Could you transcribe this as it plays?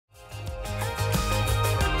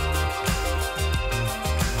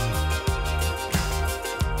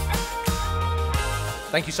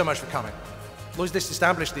thank you so much for coming. Lloyds List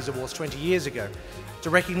established these awards 20 years ago to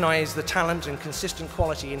recognise the talent and consistent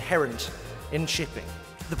quality inherent in shipping.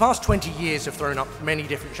 The past 20 years have thrown up many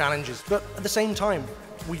different challenges, but at the same time,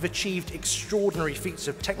 we've achieved extraordinary feats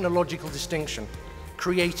of technological distinction,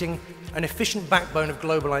 creating an efficient backbone of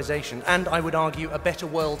globalization, and I would argue a better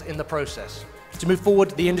world in the process. To move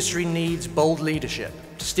forward, the industry needs bold leadership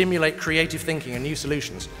to stimulate creative thinking and new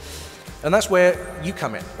solutions. And that's where you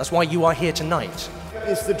come in. That's why you are here tonight.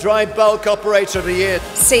 It's the Dry Bulk Operator of the Year.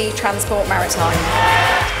 Sea Transport Maritime.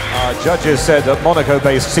 Our judges said that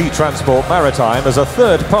Monaco-based Sea Transport Maritime, as a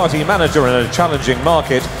third-party manager in a challenging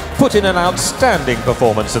market, put in an outstanding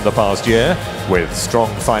performance in the past year, with strong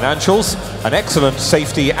financials, an excellent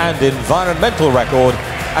safety and environmental record,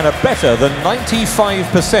 and a better than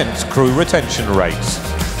 95% crew retention rate.